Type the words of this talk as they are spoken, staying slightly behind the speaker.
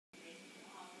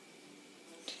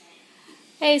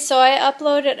Hey, so I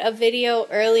uploaded a video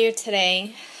earlier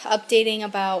today updating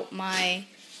about my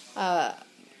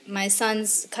my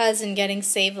son's cousin getting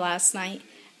saved last night.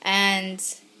 And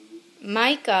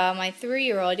Micah, my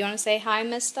 3-year-old, you want to say hi,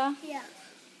 mister? Yeah.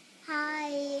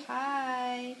 Hi.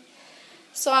 Hi.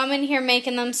 So I'm in here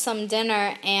making them some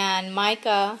dinner, and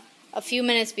Micah, a few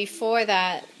minutes before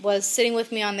that, was sitting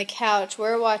with me on the couch.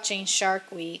 We're watching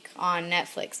Shark Week on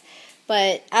Netflix.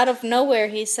 But out of nowhere,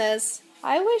 he says,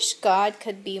 "I wish God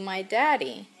could be my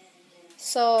daddy."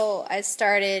 So I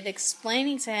started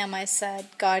explaining to him. I said,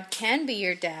 God can be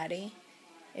your daddy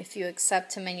if you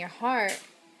accept him in your heart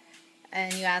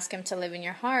and you ask him to live in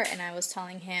your heart. And I was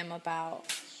telling him about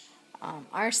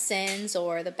our sins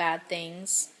or the bad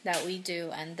things that we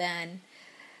do, and then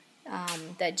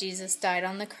that Jesus died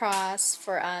on the cross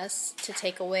for us to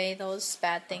take away those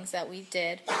bad things that we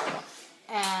did,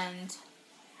 and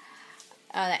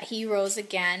that he rose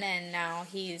again, and now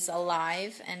he's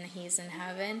alive and he's in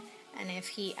heaven. And if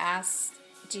he asks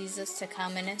Jesus to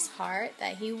come in his heart,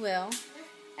 that he will,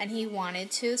 and he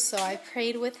wanted to. So I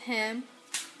prayed with him,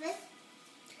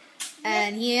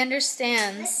 and he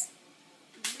understands.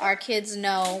 Our kids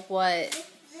know what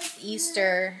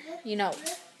Easter,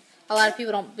 a lot of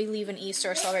people don't believe in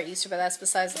Easter or celebrate Easter, but that's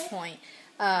besides the point.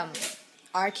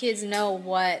 Our kids know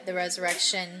what the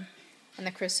resurrection and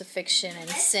the crucifixion and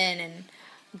sin and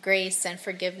grace and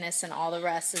forgiveness and all the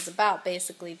rest is about.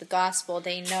 Basically, the gospel,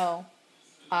 they know.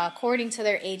 According to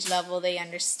their age level, they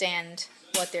understand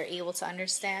what they're able to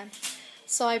understand.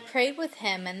 So I prayed with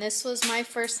him, and this was my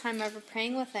first time ever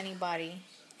praying with anybody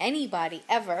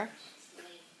ever.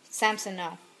 Samson,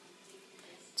 no.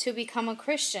 To become a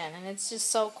Christian. And it's just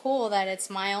so cool that it's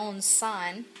my own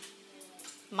son.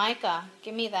 Micah,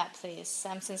 give me that, please.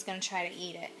 Samson's going to try to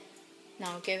eat it.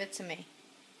 No, give it to me.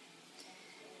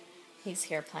 He's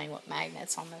here playing with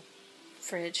magnets on the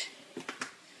fridge.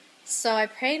 So I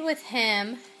prayed with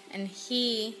him, and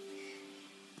he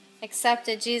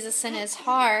accepted Jesus in his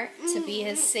heart to be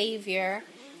his Savior,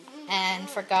 and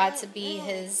for God to be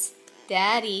his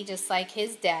daddy, just like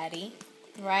his daddy,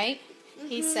 right?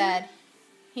 He said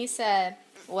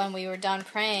when we were done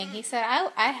praying, he said,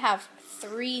 I have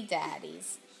 3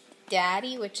 daddies.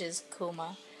 Daddy, which is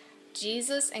Kuma,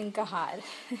 Jesus, and God.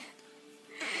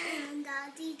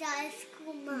 Daddy, that's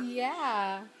Kuma.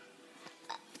 Yeah.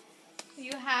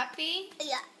 You happy?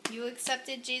 Yeah. You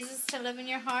accepted Jesus to live in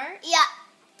your heart? Yeah.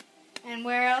 And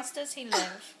where else does he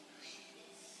live?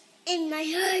 In my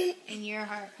heart. In your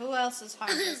heart. Who else's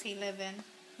heart does he live in?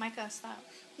 Micah, stop.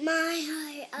 My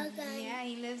heart again. Yeah,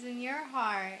 he lives in your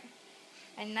heart.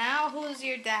 And now who's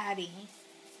your daddy?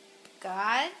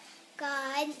 God?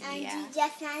 God and Yeah.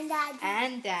 Jesus and Daddy.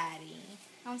 And Daddy.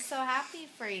 I'm so happy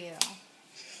for you.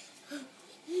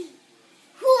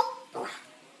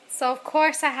 So of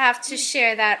course I have to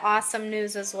share that awesome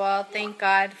news as well. Thank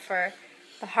God for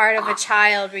the heart of a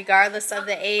child, regardless of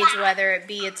the age, whether it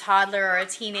be a toddler or a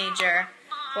teenager.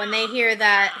 When they hear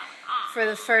that for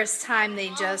the first time, they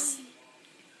just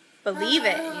believe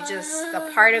it.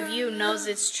 A part of you knows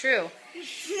it's true.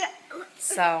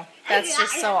 So that's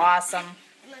just so awesome.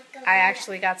 I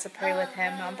actually got to pray with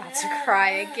him. I'm about to cry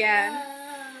again.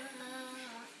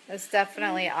 It's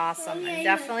definitely awesome and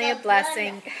definitely a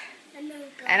blessing.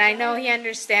 And I know he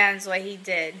understands what he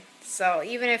did. So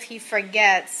even if he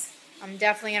forgets, I'm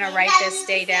definitely going to write this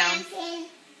day down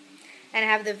and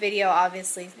have the video,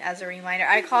 obviously, as a reminder.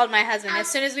 I called my husband. As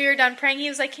soon as we were done praying, he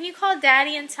was like, "Can you call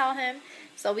Daddy and tell him?"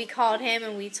 So we called him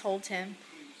and we told him,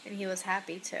 and he was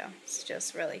happy too. It's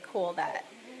just really cool that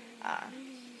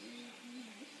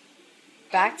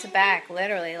back to back,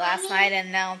 literally, last night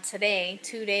and now today,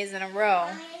 2 days in a row,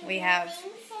 we have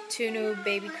 2 new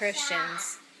baby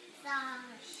Christians.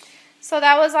 So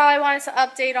that was all I wanted to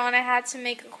update on. I had to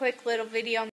make a quick little video.